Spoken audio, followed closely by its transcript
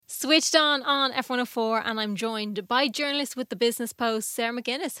Switched on F104, and I'm joined by journalist with the Business Post, Sarah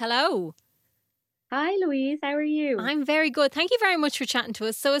McGuinness. Hello. Hi Louise, how are you? I'm very good. Thank you very much for chatting to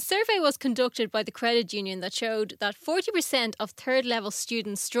us. So a survey was conducted by the credit union that showed that 40% of third level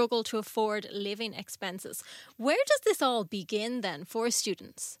students struggle to afford living expenses. Where does this all begin then for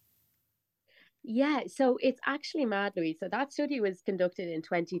students? Yeah, so it's actually mad, Louise. So that study was conducted in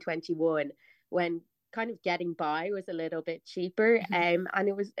 2021 when kind of getting by was a little bit cheaper. And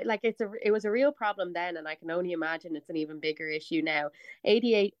it was like it was a real problem then, and I can only imagine it's an even bigger issue now.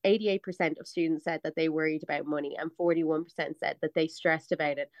 88% of students said that they worried about money, and 41% said that they stressed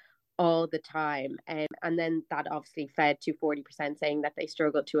about it all the time. And then that obviously fed to 40% saying that they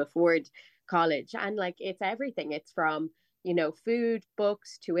struggled to afford college. And like it's everything. It's from food,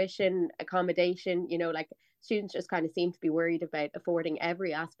 books, tuition, accommodation, like students just kind of seem to be worried about affording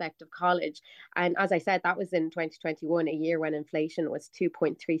every aspect of college. And as I said, that was in 2021, a year when inflation was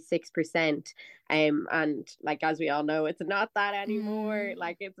 2.36%. And like, as we all know, it's not that anymore.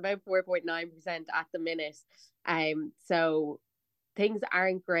 Like it's about 4.9% at the minute. So things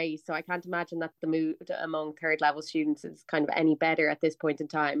aren't great. So I can't imagine that the mood among third level students is kind of any better at this point in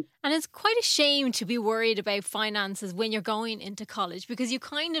time. And it's quite a shame to be worried about finances when you're going into college, because you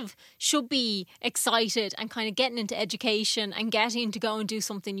kind of should be excited and kind of getting into education and getting to go and do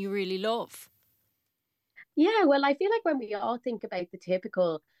something you really love. Yeah, well, I feel like when we all think about the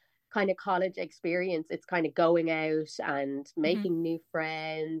typical kind of college experience, it's kind of going out and making new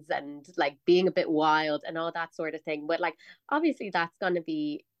friends and like being a bit wild and all that sort of thing. But like, obviously, that's going to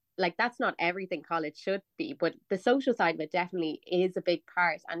be like, that's not everything college should be, but the social side of it definitely is a big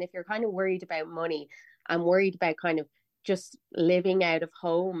part. And if you're kind of worried about money and worried about kind of just living out of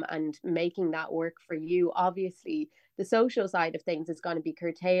home and making that work for you, obviously the social side of things is going to be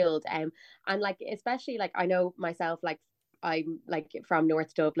curtailed. And like, especially like, I know myself, like I'm like from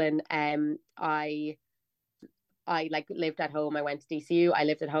North Dublin. I like lived at home. I went to DCU. I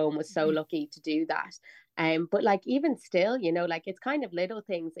lived at home, was so lucky to do that. But like even still, like it's kind of little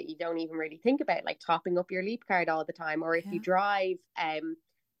things that you don't even really think about, like topping up your leap card all the time, or if you drive,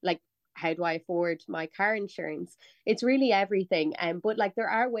 like how do I afford my car insurance? It's really everything. But like there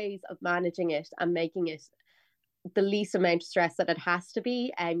are ways of managing it and making it the least amount of stress that it has to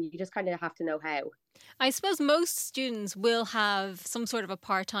be, and you just kind of have to know how. I suppose most students will have some sort of a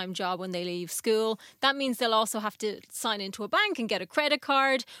part-time job when they leave school. That means they'll also have to sign into a bank and get a credit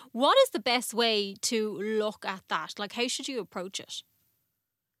card. What is the best way to look at that? Like, how should you approach it?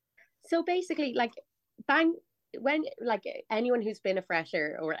 So basically, like bank when like anyone who's been a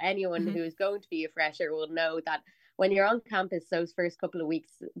fresher or anyone who's going to be a fresher will know that when you're on campus those first couple of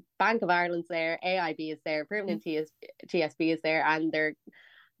weeks, Bank of Ireland's there, AIB is there, Permanent TSB is there, and they're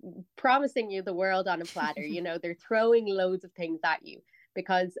promising you the world on a platter. They're throwing loads of things at you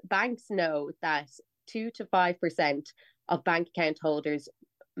because banks know that 2 to 5% of bank account holders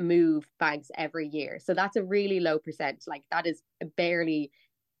move banks every year. So that's a really low percent. Like that is barely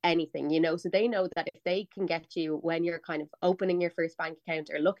anything, so they know that if they can get you when you're kind of opening your first bank account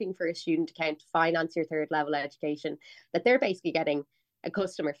or looking for a student account to finance your third level education, that they're basically getting a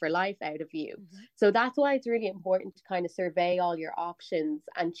customer for life out of you. So that's why it's really important to kind of survey all your options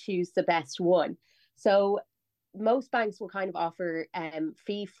and choose the best one. So most banks will kind of offer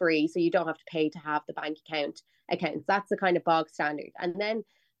fee free, so you don't have to pay to have the bank accounts. That's the kind of bog standard. And then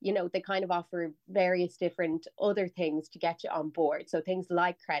they kind of offer various different other things to get you on board. So things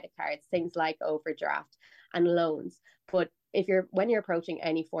like credit cards, things like overdraft and loans. But when you're approaching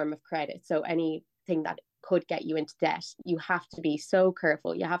any form of credit, so anything that could get you into debt, you have to be so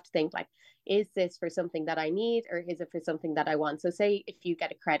careful. You have to think like, is this for something that I need or is it for something that I want? So say if you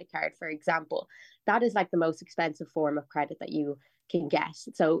get a credit card, for example, that is like the most expensive form of credit that you can get.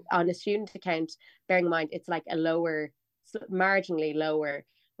 So on a student account, bearing in mind, it's like marginally lower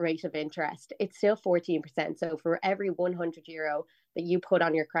rate of interest, it's still 14%. So for every €100 that you put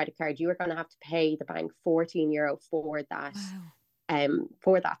on your credit card, you are going to have to pay the bank €14 for that. Wow.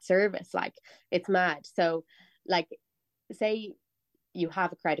 For that service. Like it's mad. So like say you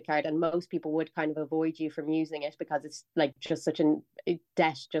have a credit card, and most people would kind of avoid you from using it because it's like just such a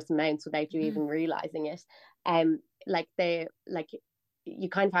debt just amounts without you even realizing it. You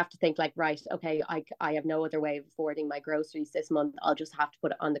kind of have to think like, right, okay, I have no other way of affording my groceries this month. I'll just have to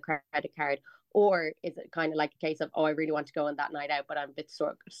put it on the credit card. Or is it kind of like a case of, oh, I really want to go on that night out, but I'm a bit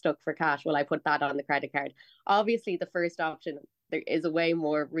stuck for cash. Well, I put that on the credit card. Obviously, the first option, there is a way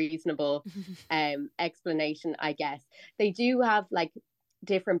more reasonable explanation, I guess. They do have like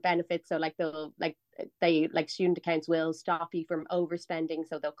different benefits. So like they'll like they like student accounts will stop you from overspending.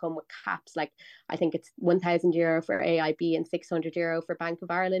 So they'll come with caps, like I think it's €1,000 for AIB and €600 for Bank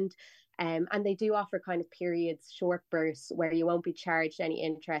of Ireland. And they do offer kind of periods, short bursts where you won't be charged any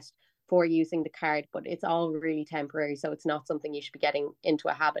interest for using the card, but it's all really temporary. So it's not something you should be getting into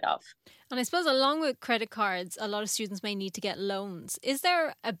a habit of. And I suppose along with credit cards, a lot of students may need to get loans. Is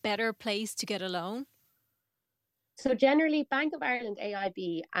there a better place to get a loan? So generally, Bank of Ireland,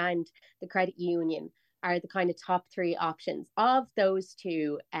 AIB, and the credit union are the kind of top three options. Of those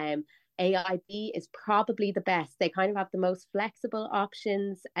two, AIB is probably the best. They kind of have the most flexible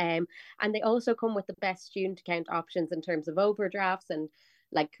options, and they also come with the best student account options in terms of overdrafts and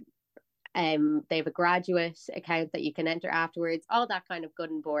like they have a graduate account that you can enter afterwards, all that kind of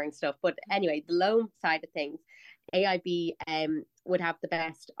good and boring stuff. But anyway, the loan side of things, AIB would have the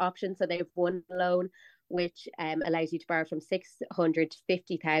best option. So they have one loan which allows you to borrow from 600 to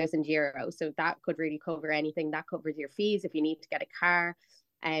 50,000 euros. So that could really cover anything. That covers your fees if you need to get a car,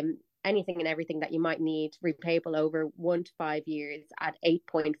 anything and everything that you might need, repayable over 1 to 5 years at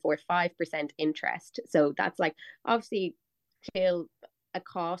 8.45% interest. So that's like obviously still a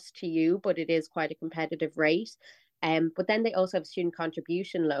cost to you, but it is quite a competitive rate. But then they also have student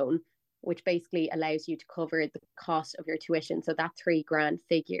contribution loan, which basically allows you to cover the cost of your tuition. So that £3,000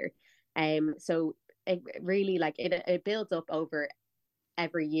 figure. So it really like it builds up over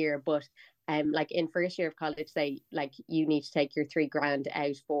every year. But like in first year of college, say like you need to take your £3,000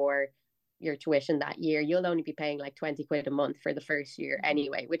 out for your tuition that year, you'll only be paying like 20 quid a month for the first year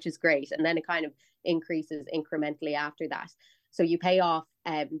anyway, which is great. And then it kind of increases incrementally after that. So you pay off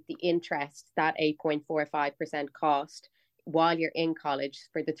the interest, that 8.45% cost, while you're in college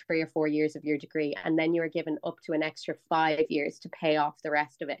for the 3 or 4 years of your degree. And then you're given up to an extra 5 years to pay off the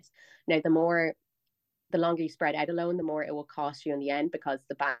rest of it. Now, the longer you spread out a loan, the more it will cost you in the end because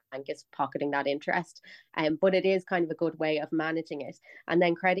the bank is pocketing that interest. But it is kind of a good way of managing it. And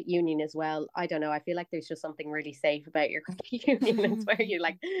then credit union as well. I don't know. I feel like there's just something really safe about your credit union. It's where you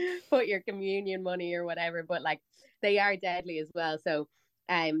like put your communion money or whatever. But like they are deadly as well. So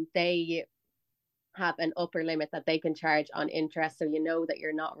they have an upper limit that they can charge on interest. So you know that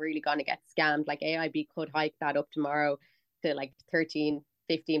you're not really going to get scammed. Like AIB could hike that up tomorrow to like 13-15%.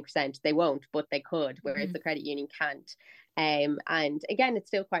 They won't, but they could, whereas the credit union can't. And again, it's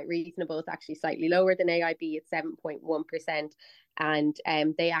still quite reasonable. It's actually slightly lower than AIB. It's 7.1%.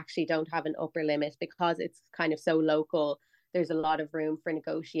 And they actually don't have an upper limit because it's kind of so local. There's a lot of room for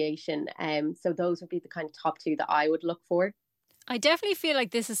negotiation. So those would be the kind of top two that I would look for. I definitely feel like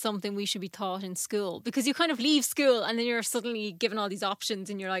this is something we should be taught in school, because you kind of leave school and then you're suddenly given all these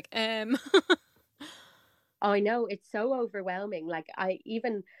options and you're like, I know, it's so overwhelming.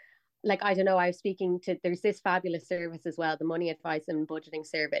 I don't know, I was speaking to, there's this fabulous service as well, the money advice and budgeting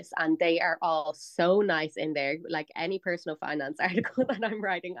service, and they are all so nice in there. Like any personal finance article that I'm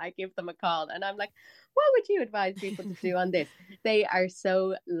writing, I give them a call and I'm like, what would you advise people to do on this? They are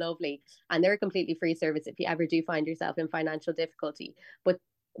so lovely, and they're a completely free service if you ever do find yourself in financial difficulty. But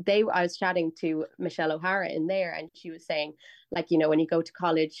I was chatting to Michelle O'Hara in there, and she was saying, like, you know, when you go to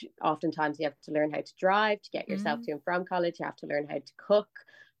college, oftentimes you have to learn how to drive to get yourself to and from college. You have to learn how to cook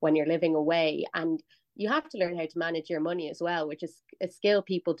when you're living away, and you have to learn how to manage your money as well, which is a skill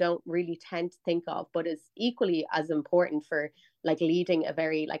people don't really tend to think of, but is equally as important for like leading a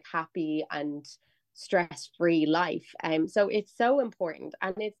very like happy and stress-free life. So it's so important,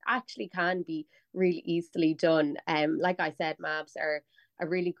 and it actually can be really easily done. Like I said, MABs are a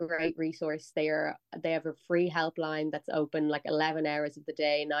really great resource. They have a free helpline that's open like 11 hours of the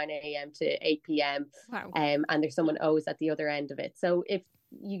day, 9 a.m. to 8 p.m. wow. And there's someone always at the other end of it. So if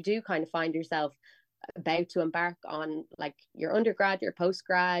you do kind of find yourself about to embark on like your undergrad, your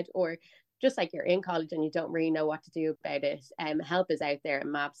postgrad, or just like you're in college and you don't really know what to do about it, help is out there,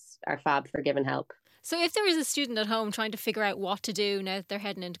 and MAPS are fab for giving help. So if there is a student at home trying to figure out what to do now that they're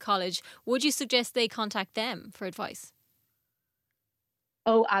heading into college, would you suggest they contact them for advice?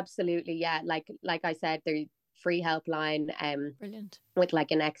 Oh, absolutely. Yeah. Like I said, there's free helpline Brilliant. with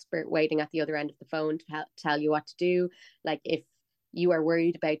like an expert waiting at the other end of the phone to tell you what to do. Like if you are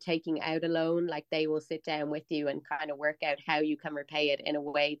worried about taking out a loan, like they will sit down with you and kind of work out how you can repay it in a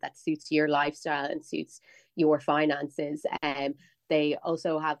way that suits your lifestyle and suits your finances. They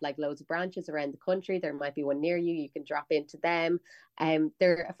also have like loads of branches around the country. There might be one near you. You can drop into them.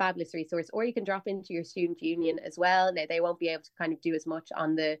 They're a fabulous resource. Or you can drop into your student union as well. Now, they won't be able to kind of do as much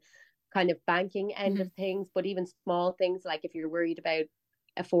on the kind of banking end of things, but even small things like if you're worried about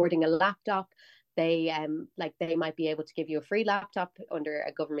affording a laptop, they might be able to give you a free laptop under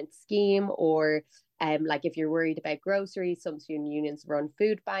a government scheme, or like if you're worried about groceries, some student unions run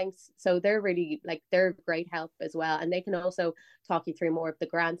food banks. So they're great help as well. And they can also talk you through more of the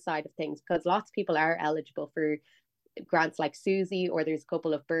grant side of things, because lots of people are eligible for grants like Susie, or there's a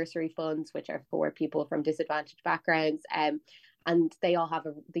couple of bursary funds which are for people from disadvantaged backgrounds. And they all have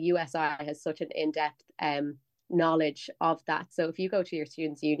the USI has such an in-depth knowledge of that. So if you go to your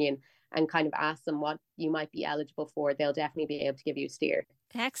students' union and kind of ask them what you might be eligible for, they'll definitely be able to give you a steer.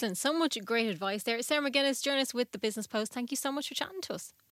 Excellent. So much great advice there. Sarah McGuinness, journalist with the Business Post. Thank you so much for chatting to us.